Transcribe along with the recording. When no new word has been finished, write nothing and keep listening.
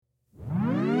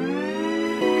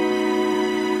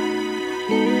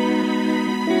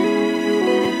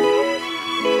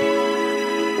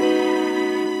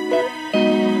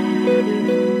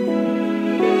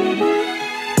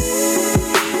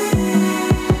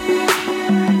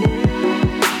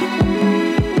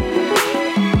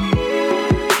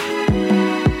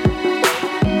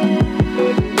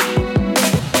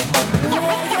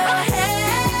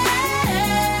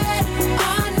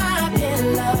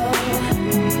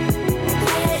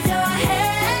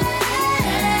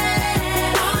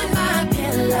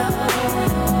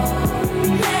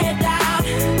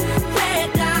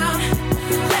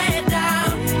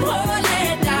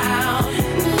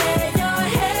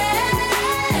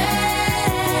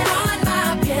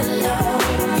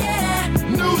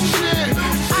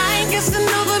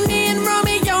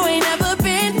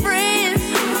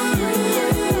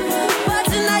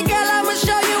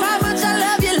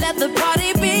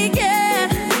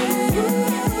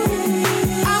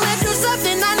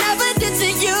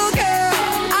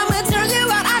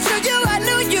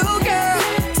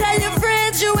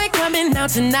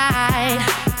tonight.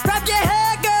 Wrap your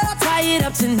hair, girl, tie it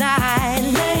up tonight.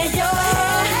 Lay your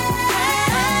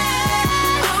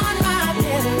head on my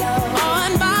pillow.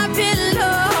 On my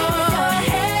pillow. Lay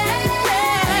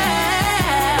your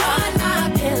head on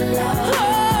my pillow.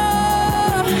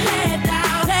 Oh, lay it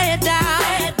down, lay it down,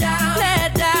 lay it down, lay it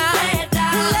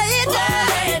down, lay it down, lay it down,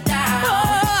 lay it down.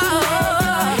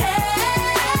 Oh,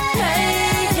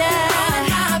 hey, yeah, on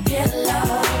my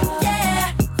pillow.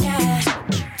 Yeah, yeah.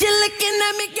 You're looking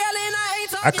at me, girl, and I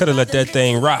ain't talking. I could have let that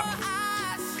thing rock.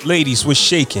 Ladies was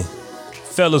shaking.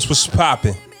 Fellas was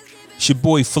popping. It's your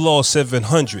boy Flaw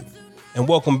 700. And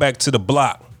welcome back to the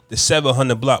block, the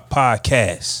 700 Block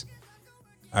Podcast.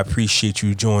 I appreciate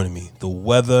you joining me. The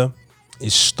weather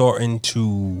is starting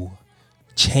to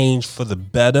change for the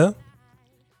better.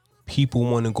 People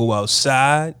want to go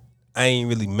outside. I ain't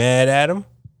really mad at them.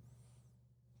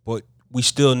 But we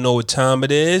still know what time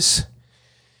it is.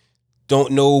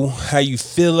 Don't know how you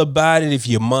feel about it, if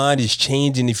your mind is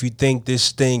changing, if you think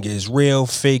this thing is real,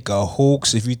 fake, or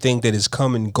hoax, if you think that it's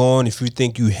come and gone, if you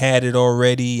think you had it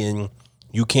already and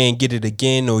you can't get it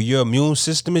again, or your immune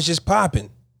system is just popping.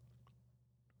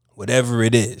 Whatever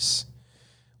it is.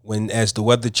 As the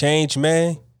weather change,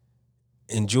 man,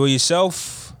 enjoy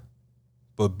yourself,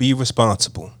 but be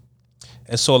responsible.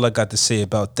 That's all I got to say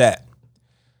about that.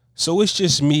 So it's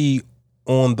just me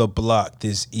on the block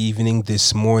this evening,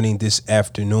 this morning, this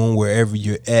afternoon, wherever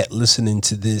you're at listening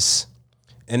to this.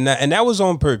 And that was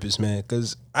on purpose, man,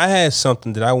 because I had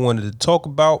something that I wanted to talk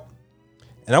about,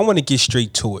 and I want to get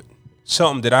straight to it.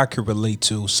 Something that I could relate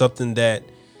to, something that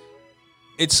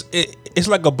it's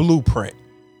like a blueprint,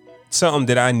 something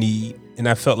that I need, and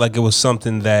I felt like it was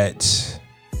something that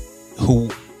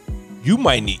who you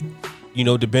might need,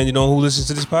 depending on who listens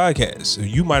to this podcast. So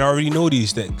you might already know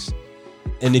these things.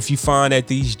 And if you find that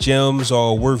these gems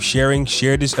are worth sharing,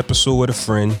 share this episode with a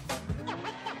friend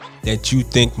that you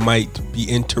think might be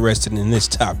interested in this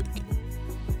topic.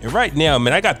 And right now,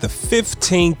 man, I got the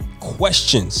 15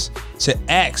 questions to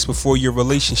ask before your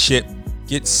relationship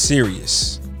gets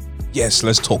serious. Yes,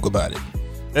 let's talk about it.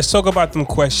 Let's talk about them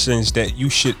questions that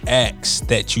you should ask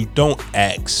that you don't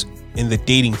ask in the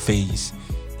dating phase.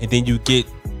 And then you get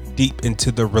deep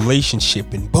into the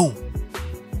relationship and boom,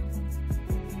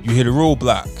 you hit a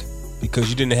roadblock because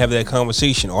you didn't have that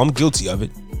conversation. Oh, I'm guilty of it.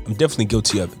 I'm definitely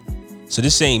guilty of it. So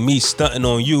this ain't me stunting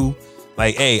on you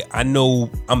like, hey, I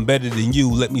know I'm better than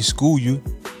you. Let me school you.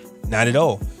 Not at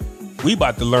all. We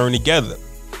about to learn together.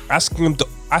 I skimmed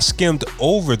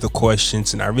over the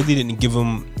questions and I really didn't give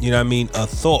them, a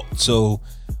thought. So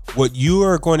what you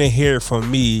are going to hear from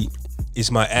me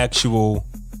is my actual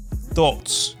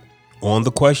thoughts on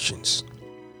the questions.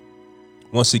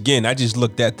 Once again, I just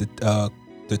looked at the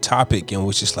topic and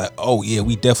was just like, oh yeah,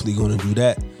 we definitely gonna do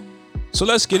that. So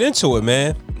let's get into it,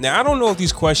 man. Now, I don't know if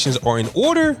these questions are in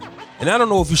order, and I don't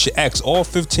know if you should ask all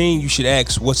 15. You should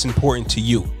ask what's important to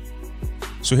you.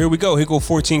 So here we go. Here go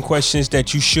 14 questions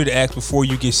that you should ask before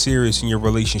you get serious in your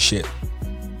relationship.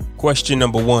 Question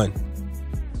number 1.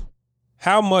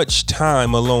 How much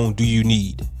time alone do you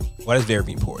need? Well, that's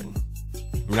very important.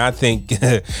 And I think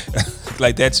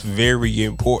like that's very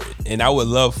important. And I would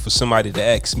love for somebody to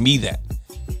ask me that.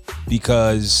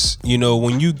 Because,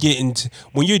 when you're dating,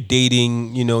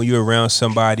 you're around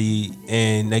somebody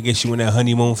and I guess you're in that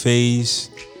honeymoon phase,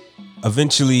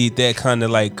 eventually that kind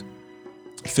of like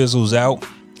fizzles out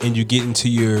and you get into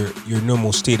your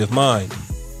normal state of mind.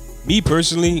 Me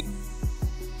personally,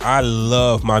 I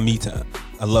love my me time.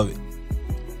 I love it.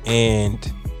 And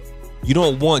you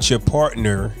don't want your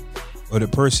partner or the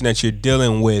person that you're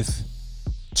dealing with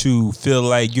to feel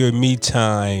like your me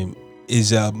time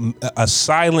is a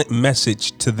silent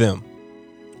message to them,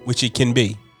 which it can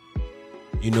be.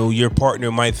 Your partner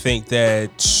might think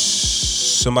that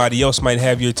somebody else might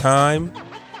have your time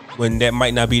when that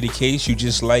might not be the case. You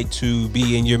just like to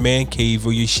be in your man cave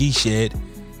or your she shed,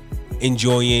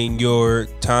 enjoying your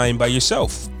time by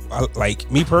yourself.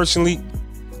 Like me personally,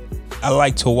 I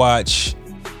like to watch,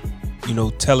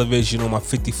 television on my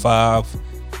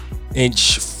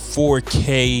 55-inch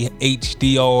 4K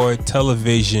HDR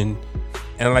television.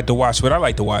 And I like to watch what I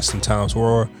like to watch sometimes,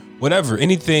 or whatever,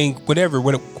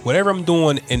 whatever I'm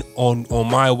doing, and on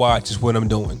my watch is what I'm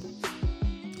doing.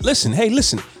 Listen,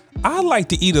 I like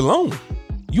to eat alone.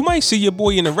 You might see your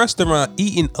boy in a restaurant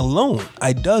eating alone.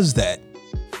 I does that,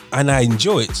 and I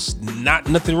enjoy it. It's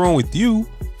nothing wrong with you.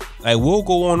 Like, we'll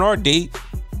go on our date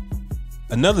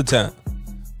another time,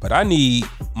 but I need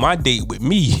my date with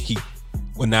me.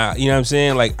 When you know what I'm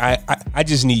saying? Like, I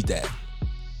just need that.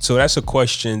 So that's a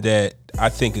question that I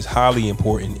think is highly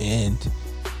important, and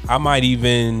I might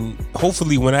even,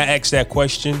 hopefully when I ask that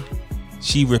question,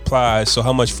 She replies, so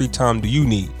how much free time do you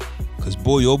need? Because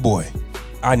boy, oh boy,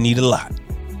 I need a lot.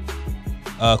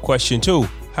 Question 2.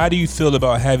 How do you feel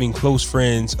about having close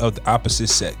friends of the opposite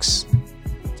sex?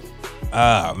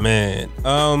 Man.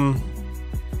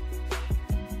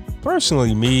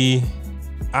 Personally, me,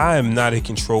 I am not a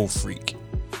control freak.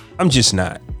 I'm just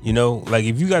not. You know, like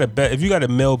if you got a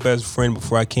male best friend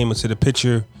before I came into the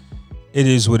picture, it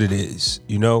is what it is,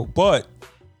 you know. But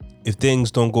if things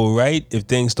don't go right, if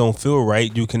things don't feel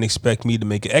right, you can expect me to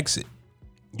make an exit.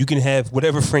 You can have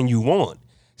whatever friend you want.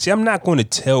 See, I'm not going to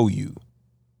tell you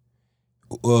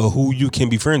who you can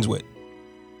be friends with.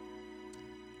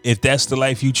 If that's the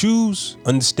life you choose,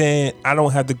 understand I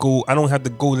don't have to go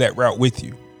that route with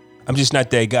you. I'm just not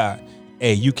that guy.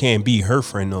 Hey, you can't be her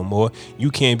friend no more.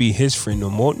 You can't be his friend no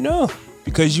more. No,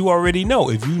 because you already know.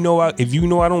 If you know I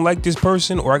don't like this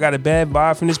person, or I got a bad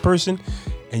vibe from this person,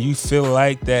 and you feel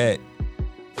like that,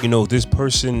 you know, this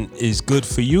person is good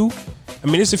for you. I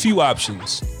mean, there's a few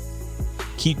options.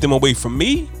 Keep them away from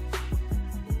me,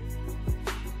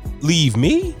 leave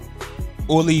me,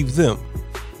 or leave them.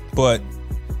 But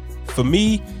for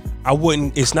me, I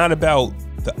wouldn't. It's not about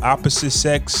the opposite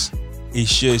sex.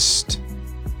 It's just,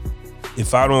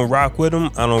 if I don't rock with them,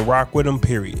 I don't rock with them,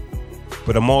 period.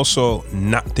 But I'm also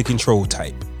not the control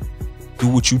type. Do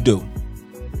what you do.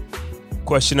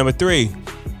 Question number 3.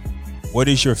 What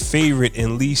is your favorite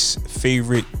and least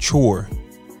favorite chore?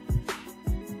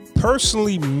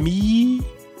 Personally, me,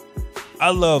 I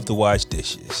love to wash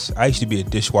dishes. I used to be a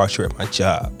dishwasher at my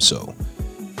job,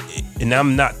 and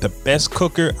I'm not the best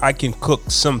cooker. I can cook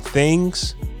some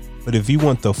things, but if you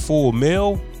want the full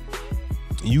meal,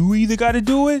 you either got to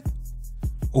do it,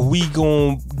 or we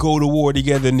gonna go to war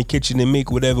together in the kitchen and make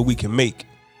whatever we can make.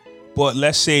 But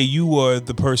let's say you are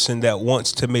the person that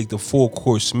wants to make the full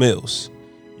course meals.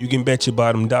 You can bet your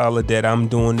bottom dollar that I'm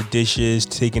doing the dishes,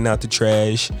 taking out the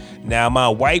trash. Now, my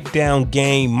wipe down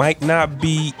game might not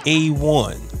be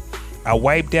A1. I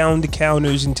wipe down the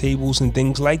counters and tables and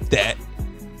things like that,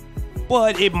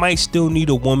 but it might still need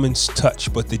a woman's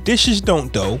touch. But the dishes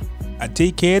don't, though. I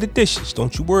take care of the dishes.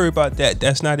 Don't you worry about that.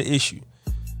 That's not an issue.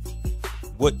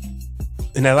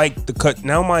 And I like to cut.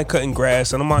 Now I don't mind cutting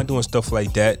grass. I don't mind doing stuff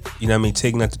like that. You know what I mean?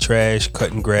 Taking out the trash,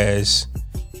 cutting grass,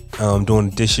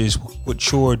 doing the dishes. What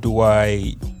chore do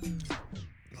I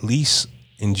least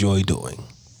enjoy doing?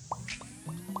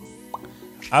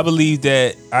 I believe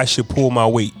that I should pull my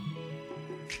weight.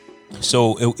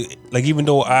 So, like, even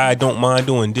though I don't mind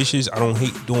doing dishes, I don't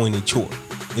hate doing a chore.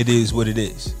 It is what it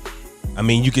is. I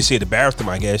mean, you can say the bathroom,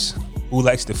 I guess. Who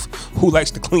likes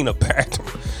to clean up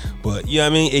bathroom? But yeah, I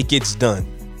mean, it gets done.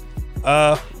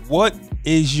 What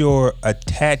is your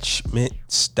attachment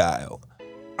style?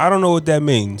 I don't know what that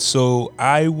means, so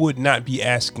I would not be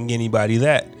asking anybody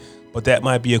that. But that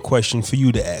might be a question for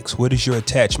you to ask. What is your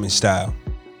attachment style?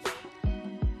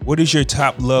 What is your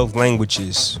top love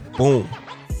languages? Boom.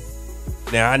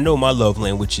 Now, I know my love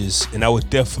languages, and I would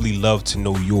definitely love to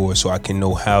know yours so I can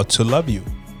know how to love you.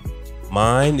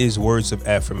 Mine is words of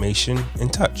affirmation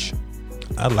and touch.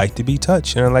 I like to be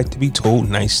touched, and I like to be told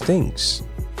nice things.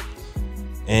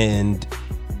 And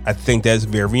I think that's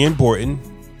very important.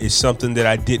 It's something that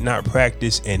I did not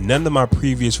practice in none of my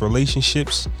previous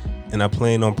relationships, and I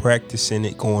plan on practicing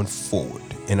it going forward.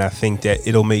 And I think that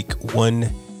it'll make one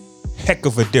heck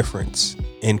of a difference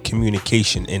in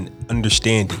communication and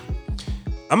understanding.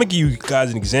 I'm gonna give you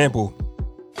guys an example.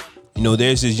 You know,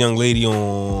 there's this young lady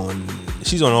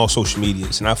she's on all social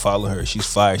medias, and I follow her. She's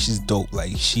fire. She's dope.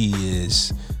 Like, she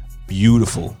is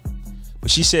beautiful.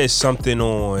 But she says something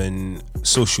on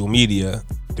social media.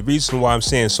 The reason why I'm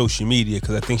saying social media,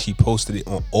 because I think she posted it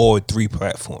on all 3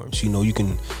 platforms. You know, you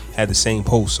can have the same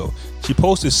post. So she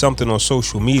posted something on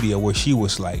social media where she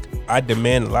was like, I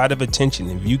demand a lot of attention.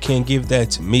 If you can't give that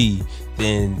to me,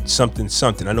 then something.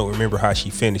 I don't remember how she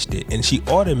finished it. And she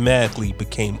automatically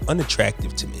became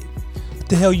unattractive to me. What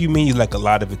the hell you mean you like a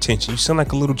lot of attention? You sound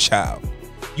like a little child.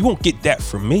 You won't get that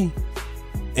from me.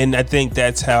 And I think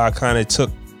that's how I kind of took,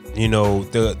 you know,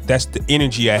 that's the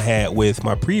energy I had with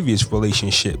my previous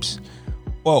relationships.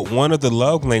 Well, one of the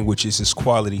love languages is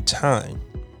quality time.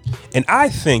 And I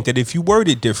think that if you word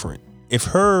it different,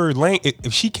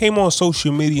 if she came on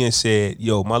social media and said,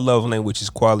 yo, my love language is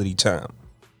quality time,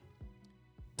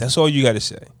 that's all you got to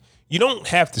say. You don't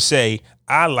have to say,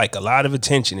 I like a lot of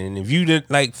attention. And if you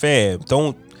didn't like, fam,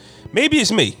 maybe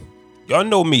it's me. Y'all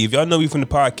know me. If y'all know me from the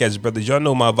podcast, brothers, y'all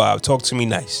know my vibe. Talk to me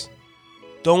nice.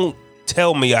 Don't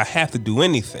tell me I have to do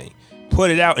anything.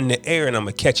 Put it out in the air and I'm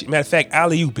gonna catch it. Matter of fact,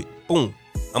 alley-oop it. Boom.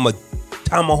 I'm a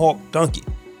tomahawk dunk it.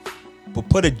 But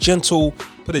put a gentle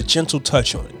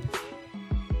touch on it.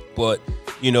 But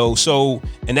So,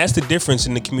 and that's the difference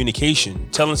in the communication.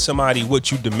 Telling somebody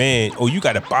what you demand, oh, you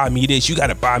got to buy me this, you got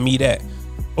to buy me that.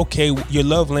 Okay, your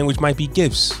love language might be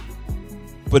gifts.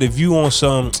 But if you on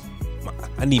some,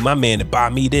 I need my man to buy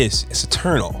me this, it's a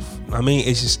turnoff. I mean,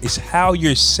 it's how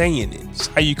you're saying it. It's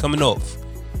how you're coming off.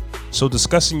 So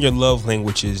discussing your love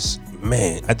languages,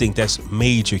 man, I think that's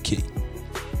major key.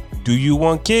 Do you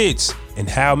want kids? And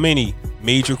how many?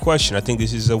 Major question. I think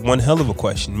this is a one hell of a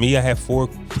question. Me, I have 4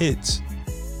 kids.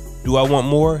 Do I want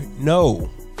more? No.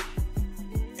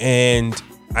 And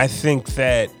I think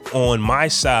that on my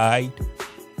side,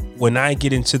 when I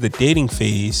get into the dating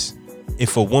phase,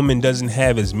 if a woman doesn't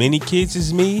have as many kids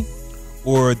as me,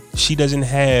 or she doesn't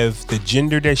have the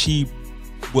gender that she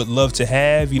would love to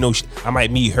have, I might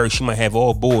meet her, she might have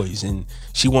all boys and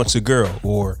she wants a girl,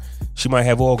 or she might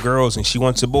have all girls and she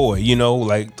wants a boy,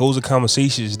 like those are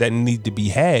conversations that need to be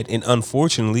had. And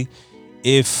unfortunately,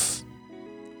 if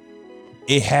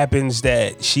it happens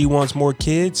that she wants more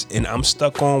kids and I'm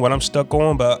stuck on what I'm stuck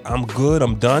on, but I'm good,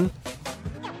 I'm done,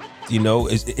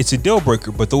 it's a deal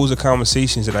breaker. But those are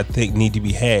conversations that I think need to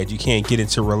be had. You can't get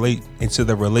into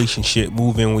the relationship,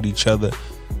 move in with each other,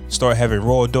 start having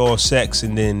raw dog sex,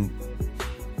 and then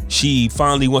she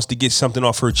finally wants to get something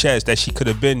off her chest that she could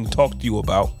have been talked to you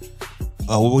about.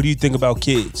 What do you think about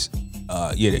kids?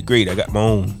 Yeah, they're great. I got my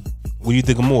own. What do you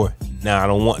think of more? Nah, I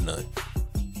don't want none.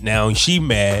 Now she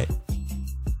mad.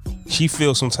 She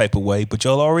feels some type of way, but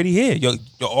y'all already here. You're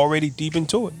already deep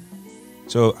into it.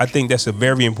 So I think that's a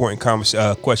very important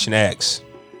question to ask.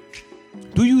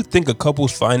 Do you think a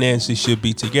couple's finances should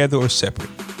be together or separate?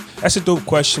 That's a dope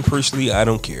question. Personally, I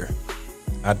don't care.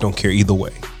 I don't care either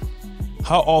way.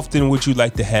 How often would you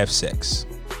like to have sex?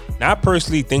 Now, I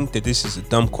personally think that this is a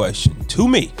dumb question. To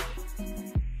me.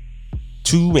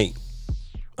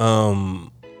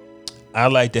 I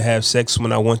like to have sex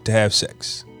when I want to have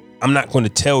sex. I'm not going to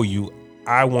tell you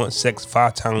I want sex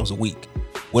 5 times a week.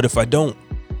 What if I don't?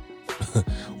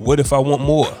 What if I want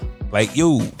more? Like,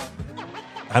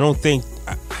 I don't think.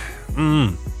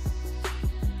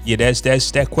 Yeah,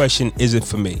 that question isn't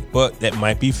for me, but that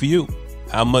might be for you.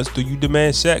 How much do you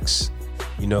demand sex?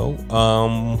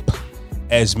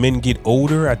 As men get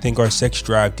older, I think our sex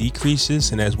drive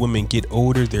decreases, and as women get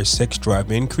older, their sex drive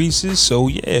increases. So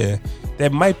yeah,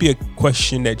 that might be a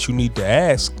question that you need to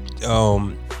ask,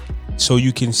 so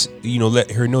you can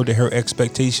let her know that her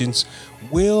expectations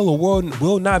will or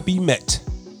will not be met.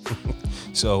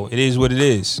 So it is what it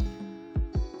is.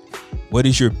 What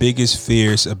is your biggest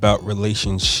fears about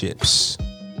relationships?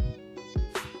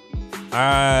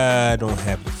 I don't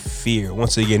have a fear.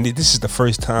 Once again, this is the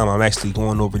first time I'm actually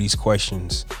going over these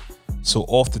questions. So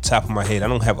off the top of my head, I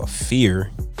don't have a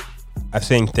fear. I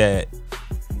think that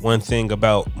one thing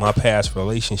about my past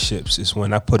relationships is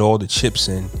when I put all the chips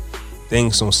in,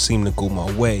 things don't seem to go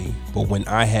my way. But when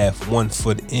I have one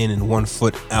foot in and one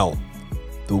foot out,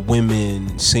 the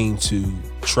women seem to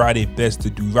try their best to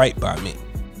do right by me.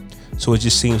 So it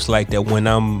just seems like that when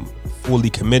I'm fully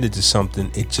committed to something,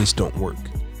 it just don't work.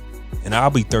 And I'll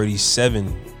be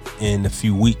 37 in a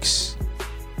few weeks.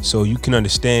 So you can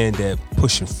understand that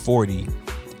pushing 40,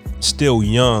 still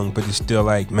young, but it's still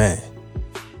like, man,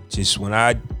 just when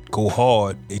I go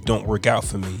hard, it don't work out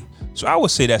for me. So I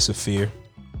would say that's a fear.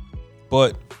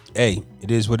 But hey, it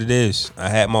is what it is. I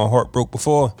had my heart broke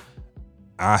before.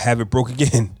 I have it broke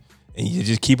again. And you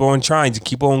just keep on trying to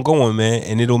keep on going, man.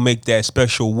 And it'll make that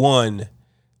special one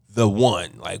the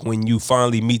one. Like when you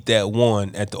finally meet that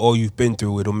one after all you've been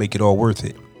through, it'll make it all worth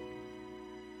it.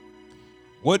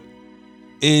 What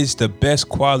is the best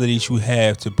qualities you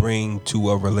have to bring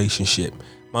to a relationship?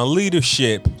 My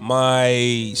leadership,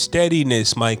 my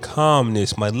steadiness, my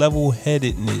calmness, my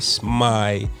level-headedness,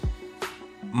 my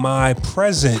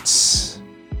presence.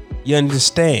 You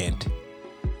understand?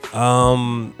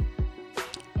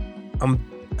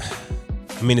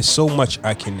 It's so much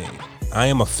I can name. I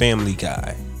am a family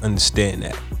guy. Understand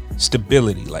that.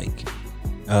 Stability,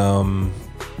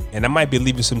 and I might be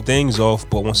leaving some things off,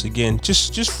 but once again,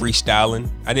 just freestyling.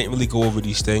 I didn't really go over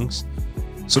these things.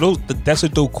 So that's a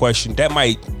dope question. That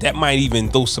might even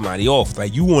throw somebody off.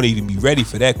 Like you won't even be ready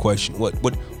for that question.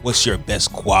 What's your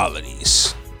best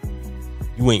qualities?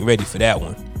 You ain't ready for that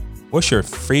one. What's your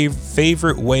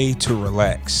favorite way to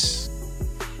relax?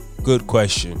 Good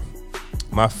question.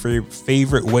 My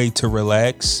favorite way to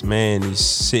relax, man, is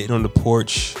sitting on the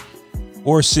porch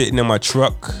or sitting in my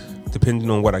truck, depending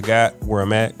on what I got, where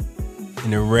I'm at,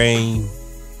 in the rain,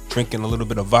 drinking a little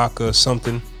bit of vodka or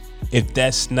something. If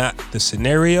that's not the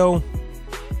scenario,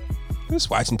 just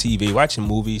watching TV, watching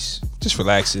movies, just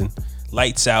relaxing,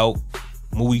 lights out,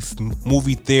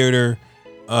 movie theater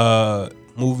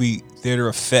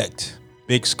effect,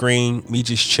 big screen, me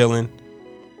just chilling,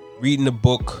 reading a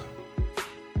book,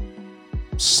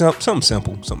 something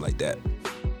simple, something like that.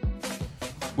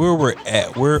 Where we're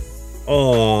at, we're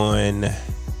on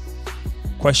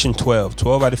question 12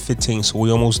 out of 15, so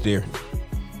we're almost there.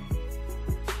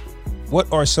 What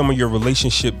are some of your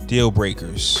relationship deal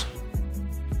breakers?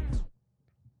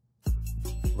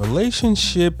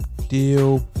 Relationship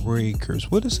deal breakers.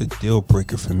 What is a deal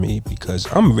breaker for me? Because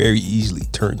I'm very easily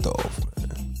turned off, man.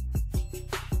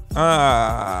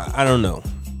 I don't know.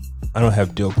 I don't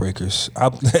have deal breakers.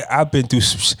 I've been through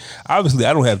some. Obviously,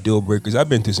 I don't have deal breakers. I've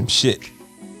been through some shit.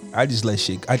 I just let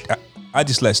shit. I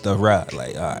just let stuff ride.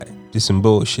 Like, all right, just some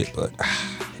bullshit. But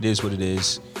it is what it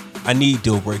is. I need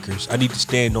deal breakers. I need to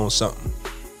stand on something.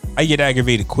 I get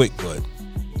aggravated quick, but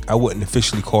I wouldn't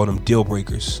officially call them deal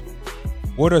breakers.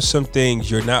 What are some things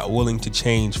you're not willing to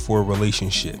change for a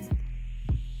relationship?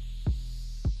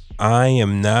 I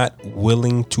am not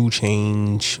willing to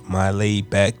change my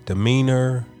laid back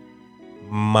demeanor,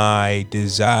 my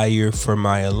desire for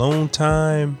my alone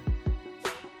time,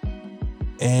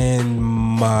 and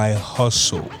my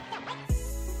hustle.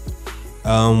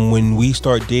 When we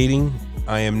start dating,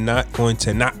 I am not going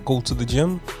to not go to the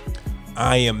gym.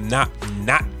 I am not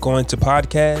going to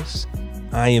podcast.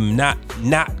 I am not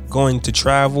going to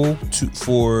travel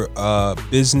for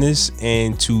business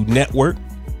and to network.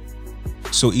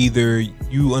 So either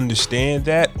you understand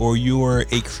that, or you are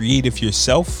a creative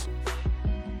yourself,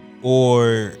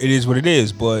 or it is what it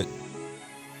is. But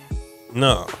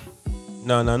no.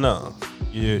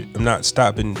 I'm not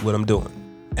stopping what I'm doing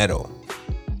at all.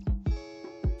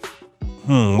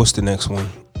 What's the next one?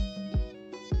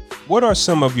 What are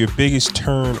some of your biggest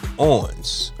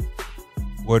turn-ons?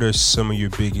 What are some of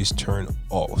your biggest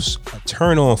turn-offs? A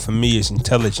turn-on for me is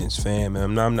intelligence, fam.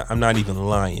 And I'm not even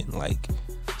lying. Like,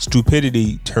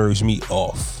 stupidity turns me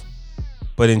off,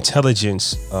 but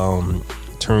intelligence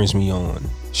turns me on.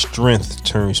 Strength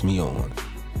turns me on.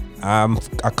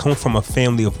 I come from a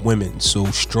family of women, so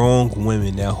strong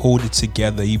women that hold it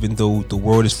together even though the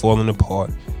world is falling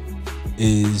apart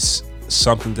is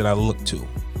something that I look to.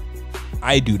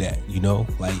 I do that,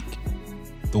 like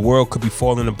the world could be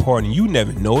falling apart and you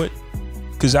never know it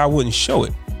because I wouldn't show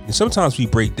it. And sometimes we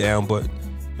break down, but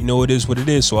it is what it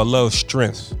is. So I love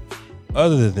strength.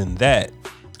 Other than that,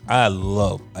 I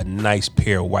love a nice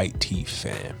pair of white teeth,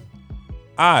 fam.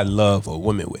 I love a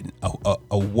woman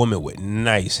with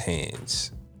nice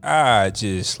hands. I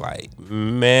just like,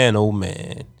 man, oh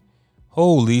man,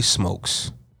 holy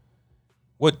smokes.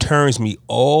 What turns me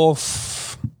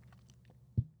off?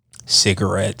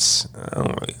 Cigarettes. I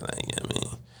don't really like it. I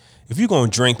mean, if you're gonna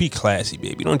drink, be classy,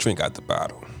 baby. Don't drink out the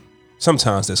bottle.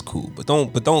 Sometimes that's cool, but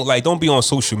don't be on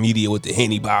social media with the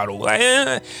Henny bottle.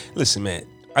 Like, listen, man.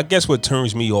 I guess what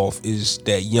turns me off is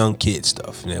that young kid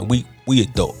stuff. Man, we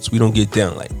adults, we don't get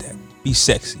down like that. Be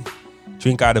sexy.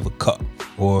 Drink out of a cup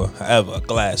or however, a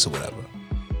glass or whatever.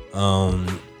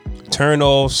 Turn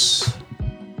offs.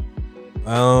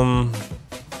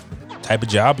 Type of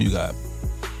job you got.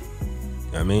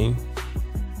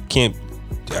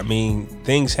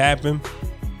 Things happen,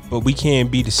 but we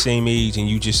can't be the same age and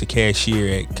you just a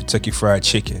cashier at Kentucky Fried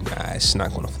Chicken. Nah, it's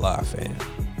not gonna fly, fam.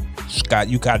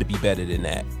 You got to be better than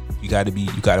that. You got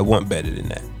to want better than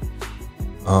that.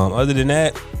 Other than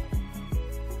that,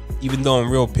 even though I'm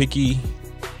real picky,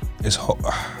 it's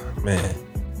man.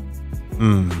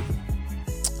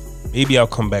 Maybe I'll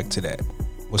come back to that.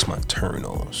 What's my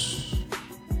turn-ons?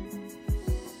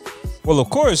 Well, of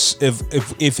course,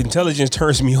 if intelligence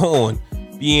turns me on,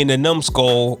 being a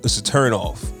numbskull is a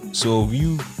turn-off. So if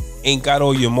you ain't got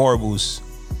all your marbles,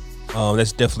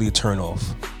 that's definitely a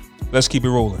turn-off. Let's keep it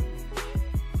rolling.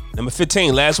 Number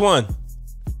 15, last one.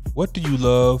 What do you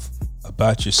love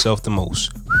about yourself the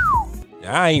most?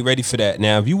 Now, I ain't ready for that.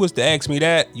 Now, if you was to ask me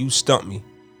that, you stump me.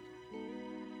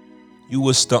 You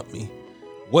would stump me.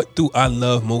 What do I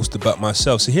love most about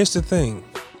myself? So here's the thing.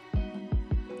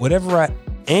 Whatever I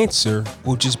answer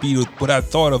will just be what I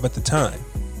thought of at the time.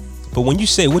 But when you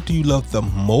say, what do you love the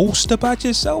most about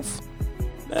yourself?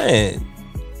 Man,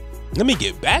 let me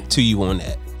get back to you on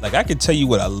that. Like, I can tell you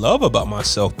what I love about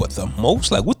myself, but the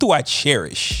most, like, what do I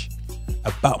cherish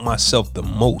about myself the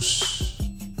most?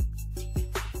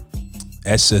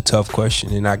 That's a tough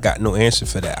question, and I got no answer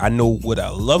for that. I know what I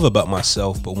love about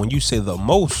myself, but when you say the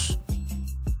most,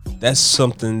 that's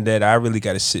something that I really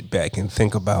got to sit back and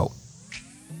think about.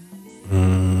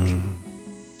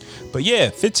 But yeah,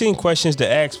 15 questions to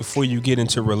ask before you get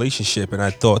into a relationship, and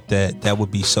I thought that would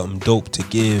be something dope to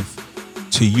give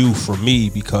to you from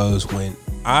me, because when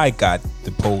I got the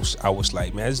post, I was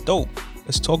like, man, it's dope.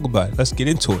 Let's talk about it. Let's get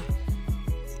into it.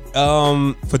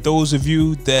 For those of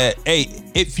you that, hey,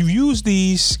 if you use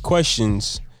these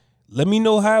questions, let me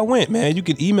know how it went, man. You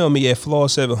can email me at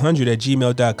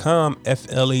flaw700@gmail.com,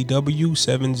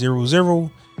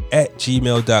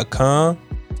 FLAW700@gmail.com.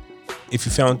 If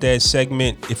you found that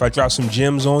segment, if I drop some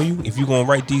gems on you, if you're going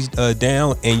to write these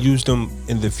down and use them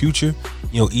in the future,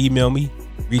 email me,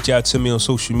 reach out to me on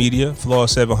social media,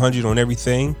 flaw700 on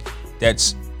everything.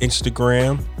 That's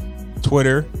Instagram,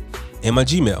 Twitter, and my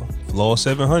Gmail,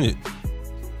 flaw700.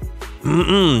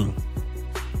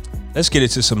 Let's get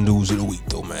into some news of the week,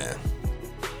 though, man.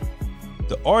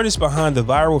 The artist behind the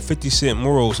viral 50 Cent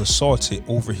murals assaulted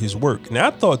over his work. Now,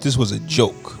 I thought this was a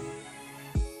joke.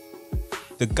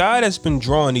 The guy that's been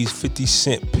drawing these 50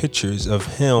 Cent pictures of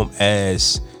him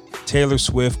as Taylor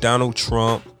Swift, Donald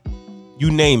Trump,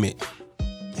 you name it,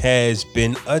 has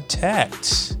been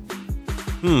attacked.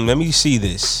 Let me see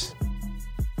this.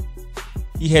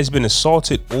 He has been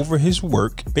assaulted over his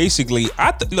work. Basically,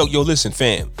 listen,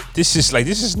 fam. This is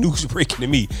news breaking to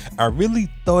me. I really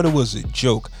thought it was a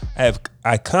joke.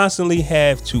 I constantly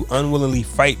have to unwillingly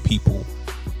fight people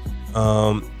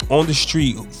on the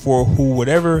street for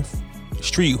whatever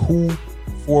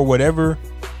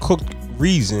cooked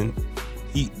reason.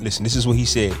 This is what he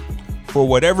said. For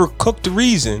whatever cooked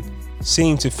reason,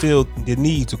 seemed to feel the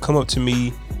need to come up to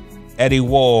me at a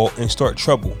wall and start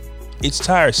trouble. It's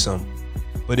tiresome,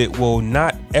 but it will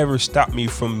not ever stop me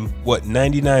from what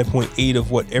 99.8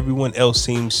 of what everyone else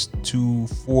seems to,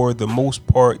 for the most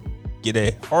part, get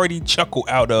a hearty chuckle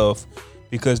out of,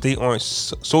 because they aren't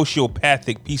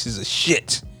sociopathic pieces of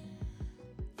shit.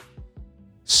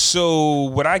 So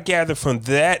what I gather from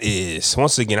that is,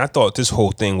 once again, I thought this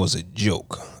whole thing was a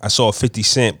joke. I saw 50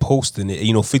 Cent posting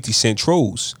it, 50 Cent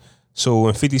trolls. So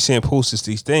when 50 Cent posts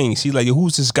these things, he's like, yo,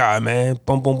 who's this guy, man?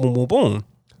 Boom, boom, boom, boom, boom.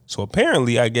 So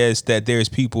apparently, I guess that there's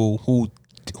people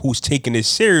who's taking this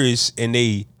serious, and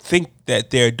they think that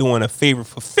they're doing a favor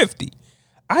for 50.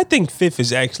 I think Fifth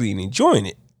is actually enjoying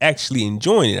it. I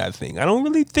think. I don't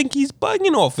really think he's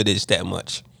bugging off of this that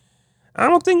much. I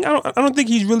don't think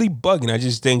he's really bugging. I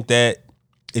just think that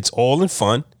it's all in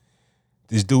fun.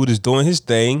 This dude is doing his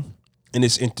thing, and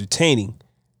it's entertaining.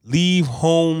 Leave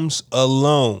Holmes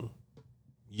alone.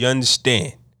 You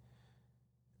understand?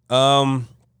 Now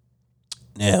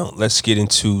let's get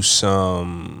into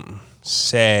some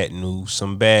sad news,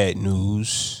 some bad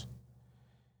news.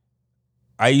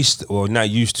 Not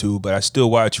used to, but I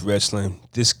still watch wrestling.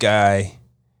 This guy,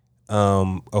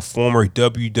 a former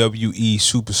WWE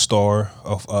superstar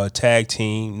of a tag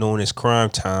team known as Crime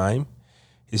Time.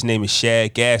 His name is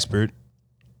Shad Gaspard.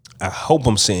 I hope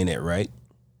I'm saying that right.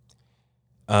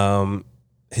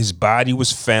 His body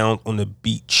was found on the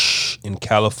beach in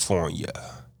California.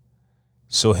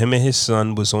 So him and his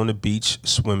son was on the beach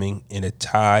swimming, and a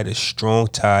strong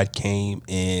tide came,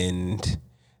 and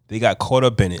they got caught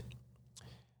up in it.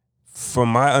 From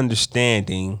my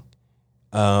understanding,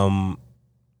 the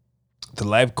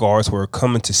lifeguards were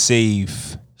coming to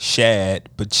save Shad,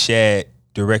 but Shad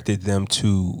directed them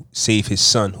to save his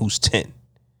son, who's 10.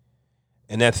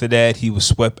 And after that, he was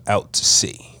swept out to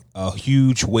sea. A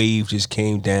huge wave just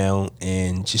came down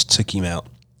and just took him out,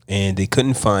 and they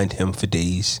couldn't find him for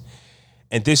days.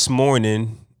 And this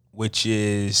morning,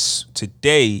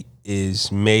 today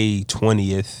is May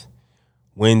 20th,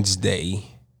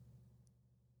 Wednesday.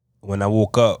 When I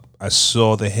woke up, I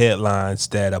saw the headlines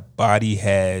that a body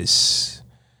has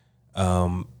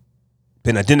been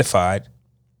identified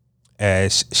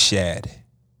as Shad.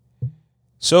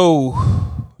 So,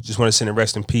 just want to send a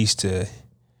rest in peace to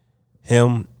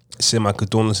him. Send my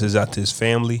condolences out to his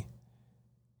family.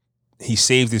 He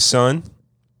saved his son.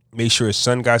 Made sure his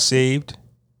son got saved.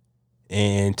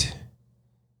 And,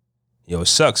 it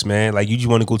sucks, man. Like, you just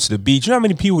want to go to the beach. You know how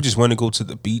many people just want to go to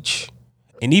the beach?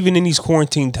 And even in these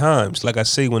quarantine times, like I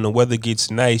say, when the weather gets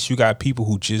nice, you got people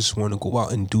who just want to go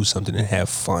out and do something and have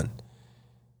fun.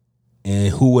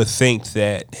 And who would think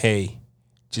that, hey,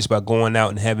 just by going out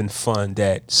and having fun,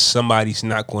 that somebody's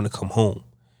not going to come home?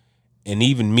 And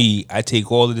even me, I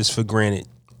take all of this for granted.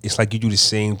 It's like you do the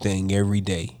same thing every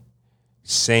day.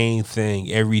 Same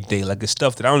thing every day. Like the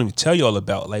stuff that I don't even tell y'all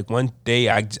about. Like one day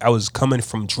I was coming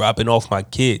from dropping off my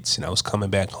kids, and I was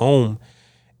coming back home,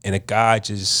 and a guy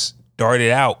just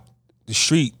darted out the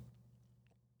street.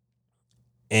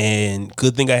 And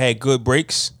good thing I had good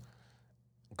brakes.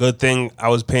 Good thing I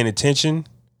was paying attention.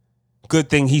 Good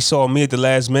thing he saw me at the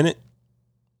last minute,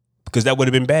 because that would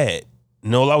have been bad.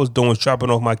 And all I was doing was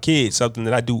dropping off my kids, something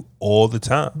that I do all the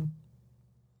time.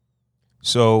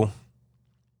 So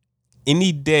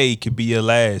any day could be your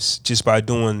last just by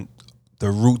doing the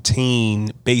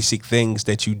routine, basic things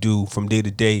that you do from day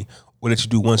to day, or that you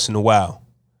do once in a while.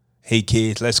 Hey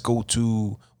kids, let's go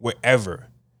to wherever.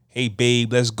 Hey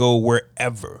babe, let's go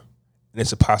wherever. And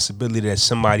it's a possibility that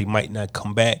somebody might not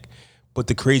come back. But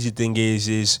the crazy thing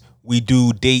is we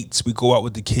do dates, we go out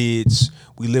with the kids,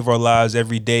 we live our lives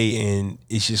every day, and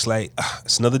it's just like,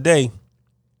 it's another day.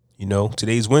 You know,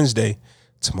 today's Wednesday,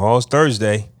 tomorrow's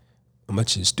Thursday. I'm gonna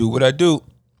just do what I do,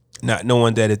 not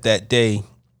knowing that at that day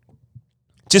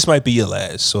just might be your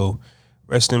last. So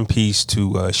rest in peace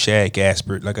to Shad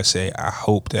Gaspard. Like I say, I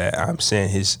hope that I'm saying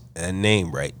his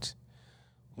name right.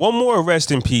 One more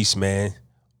rest in peace, man.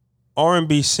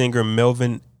 R&B singer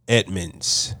Melvin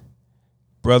Edmonds,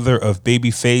 brother of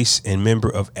Babyface and member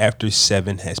of After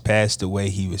 7, has passed away.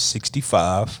 He was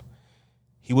 65.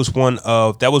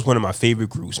 That was one of my favorite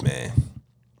groups, man.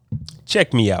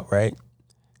 Check me out, right?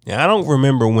 Now, I don't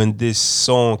remember when this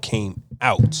song came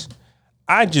out.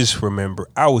 I just remember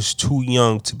I was too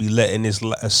young to be letting this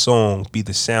song be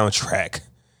the soundtrack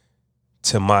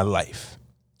to my life.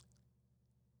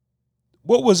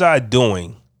 What was I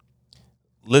doing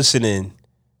listening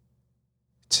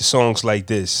to songs like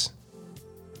this?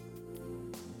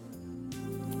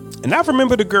 And I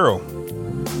remember the girl.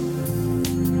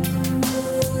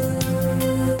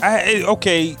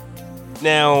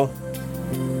 Now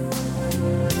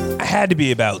I had to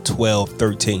be about 12,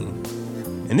 13.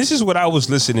 And this is what I was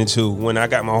listening to when I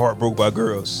got my heart broke by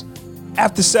girls.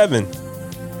 After 7.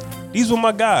 These were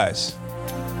my guys.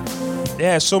 They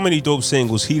had so many dope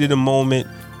singles. Heat of the Moment,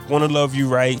 Wanna Love You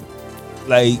Right.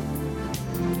 Like,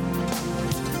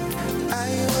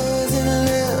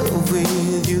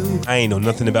 I ain't know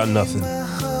nothing about nothing.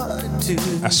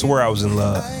 I swear I was in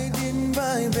love.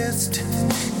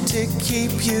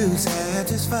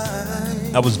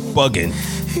 I was bugging.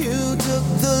 You took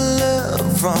the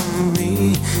love from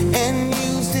me and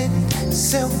used it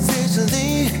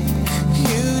selfishly.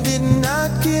 You did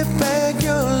not give back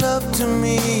your love to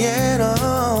me at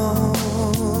all.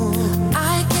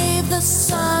 I gave the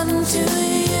sun to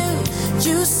you.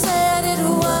 You said it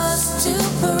was too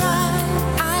bright.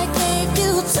 I gave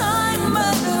you time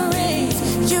but the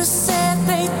rays. You said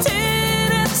they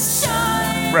didn't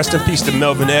shine. Rest in peace to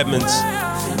Melvin Edmonds.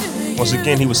 Once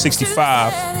again, he was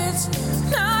 65.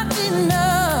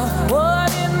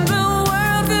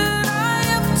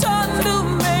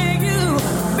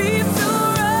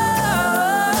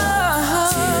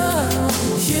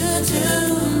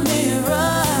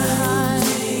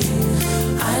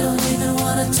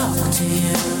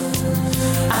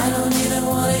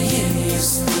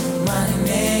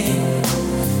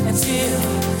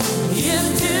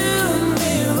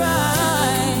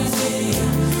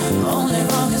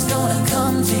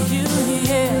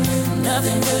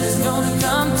 Nothing good is gonna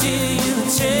come to you.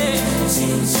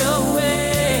 Change your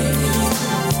ways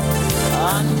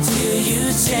until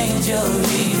you change your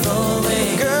evil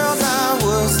ways. Girl, I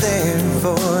was there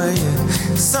for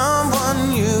you,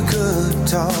 someone you could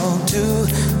talk to.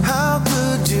 How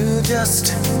could you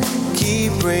just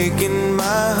keep breaking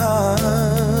my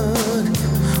heart?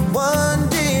 What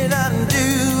did I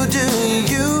do to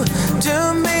you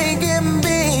to make it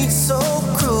be so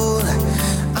cruel?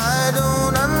 I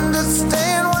don't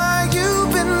understand why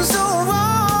you've been so wrong.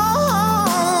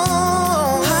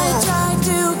 I tried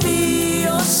to be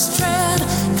your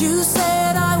strength. You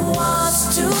said I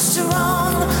was too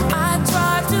strong. I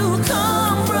tried to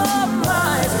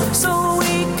compromise so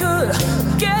we could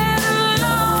get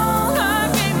along. I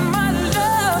gave my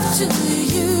love to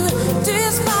you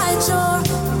despite your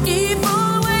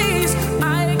evil ways.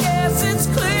 I guess it's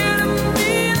clear to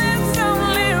me there's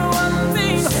only one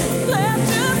thing left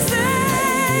to say.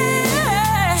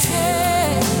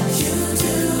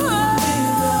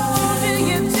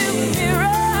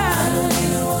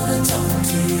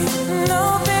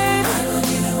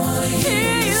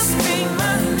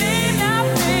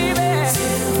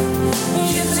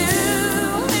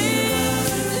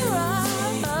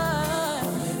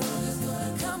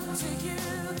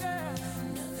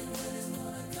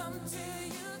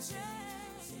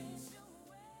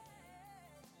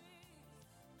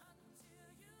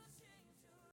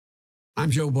 I'm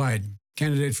Joe Biden,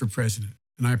 candidate for president,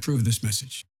 and I approve this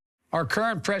message. Our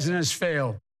current president has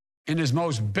failed in his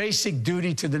most basic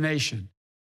duty to the nation.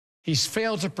 He's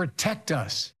failed to protect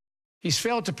us. He's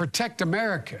failed to protect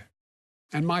America.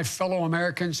 And my fellow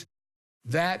Americans,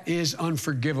 that is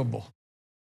unforgivable.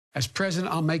 As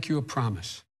president, I'll make you a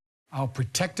promise. I'll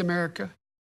protect America.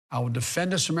 I will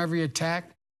defend us from every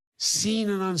attack, seen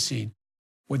and unseen,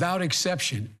 without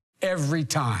exception, every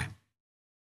time.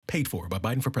 Paid for by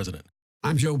Biden for president.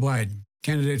 I'm Joe Biden,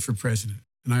 candidate for president,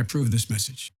 and I approve this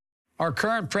message. Our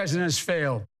current president has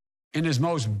failed in his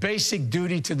most basic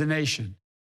duty to the nation.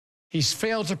 He's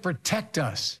failed to protect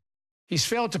us. He's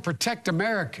failed to protect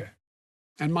America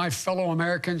and my fellow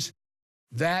Americans.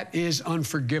 That is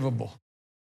unforgivable.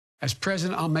 As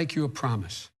president, I'll make you a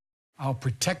promise. I'll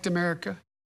protect America.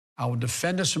 I will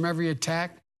defend us from every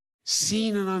attack,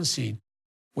 seen and unseen,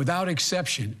 without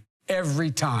exception, every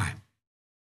time.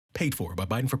 Paid for by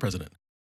Biden for president.